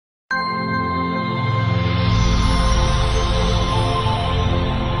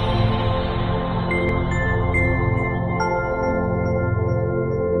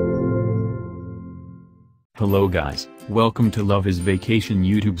Hello guys, welcome to Love is Vacation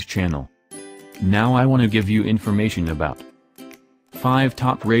YouTube's channel. Now I want to give you information about 5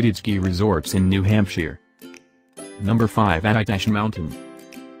 top rated ski resorts in New Hampshire. Number 5, Attitash Mountain.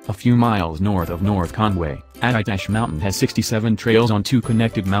 A few miles north of North Conway, Attitash Mountain has 67 trails on 2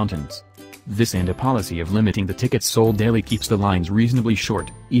 connected mountains. This and a policy of limiting the tickets sold daily keeps the lines reasonably short,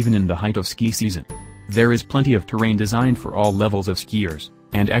 even in the height of ski season. There is plenty of terrain designed for all levels of skiers,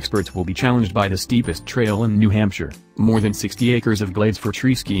 and experts will be challenged by the steepest trail in New Hampshire, more than 60 acres of glades for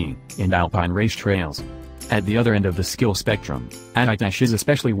tree skiing, and alpine race trails. At the other end of the skill spectrum, Attitash is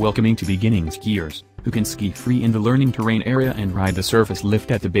especially welcoming to beginning skiers, who can ski free in the learning terrain area and ride the surface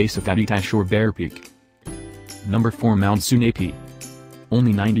lift at the base of Attitash or Bear Peak. Number 4, Mount Sunapee.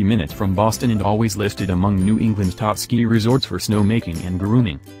 Only 90 minutes from Boston and always listed among New England's top ski resorts for snowmaking and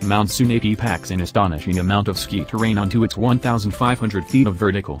grooming, Mount Sunapee packs an astonishing amount of ski terrain onto its 1,500 feet of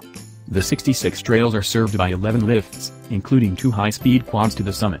vertical. The 66 trails are served by 11 lifts, including 2 high-speed quads to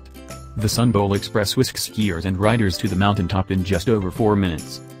the summit. The Sun Bowl Express whisks skiers and riders to the mountaintop in just over 4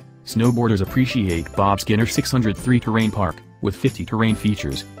 minutes. Snowboarders appreciate Bob Skinner's 603 terrain park, with 50 terrain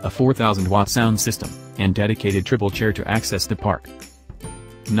features, a 4,000-watt sound system, and dedicated triple chair to access the park.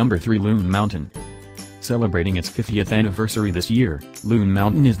 Number 3, Loon Mountain. Celebrating its 50th anniversary this year, Loon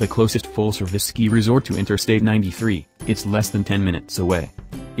Mountain is the closest full-service ski resort to Interstate 93, it's less than 10 minutes away.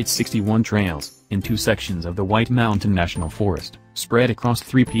 Its 61 trails, in 2 sections of the White Mountain National Forest, spread across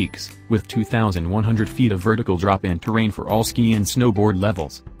 3 peaks, with 2,100 feet of vertical drop-in terrain for all ski and snowboard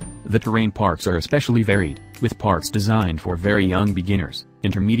levels. The terrain parks are especially varied, with parts designed for very young beginners,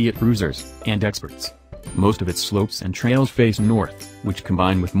 intermediate cruisers, and experts. Most of its slopes and trails face north, which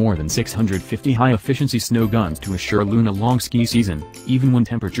combine with more than 650 high-efficiency snow guns to assure Loon a long ski season, even when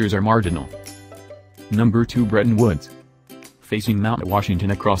temperatures are marginal. Number 2, Bretton Woods. Facing Mount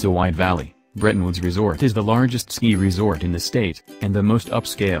Washington across a wide valley, Bretton Woods Resort is the largest ski resort in the state, and the most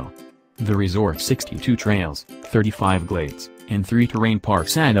upscale. The resort's 62 trails, 35 glades, and 3 terrain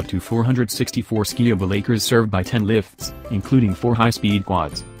parks add up to 464 skiable acres served by 10 lifts, including 4 high-speed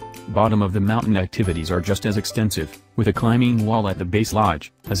quads. Bottom of the mountain activities are just as extensive, with a climbing wall at the base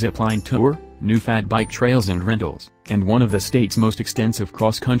lodge, a zipline tour, new fat bike trails and rentals, and one of the state's most extensive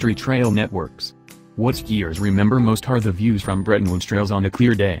cross-country trail networks. What skiers remember most are the views from Bretton Woods trails on a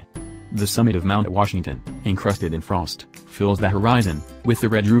clear day. The summit of Mount Washington, encrusted in frost, fills the horizon, with the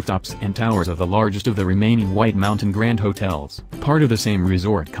red rooftops and towers of the largest of the remaining White Mountain Grand Hotels, part of the same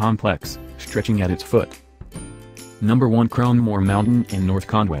resort complex, stretching at its foot. Number 1, Cranmore Mountain in North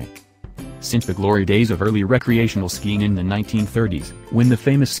Conway. Since the glory days of early recreational skiing in the 1930s, when the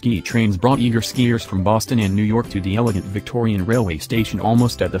famous ski trains brought eager skiers from Boston and New York to the elegant Victorian railway station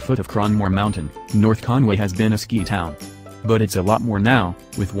almost at the foot of Cranmore Mountain, North Conway has been a ski town. But it's a lot more now,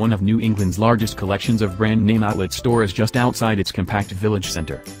 with one of New England's largest collections of brand-name outlet stores just outside its compact village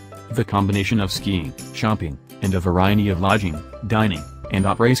center. The combination of skiing, shopping, and a variety of lodging, dining, and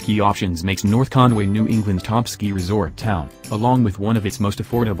après-ski options makes North Conway New England's top ski resort town, along with one of its most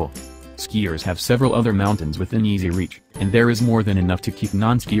affordable. Skiers have several other mountains within easy reach, and there is more than enough to keep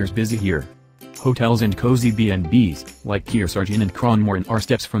non-skiers busy here. Hotels and cozy B&Bs, like Kearsarge Inn and Cranmore, are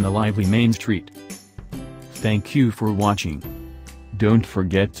steps from the lively Main Street. Thank you for watching. Don't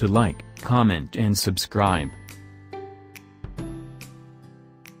forget to like, comment and subscribe.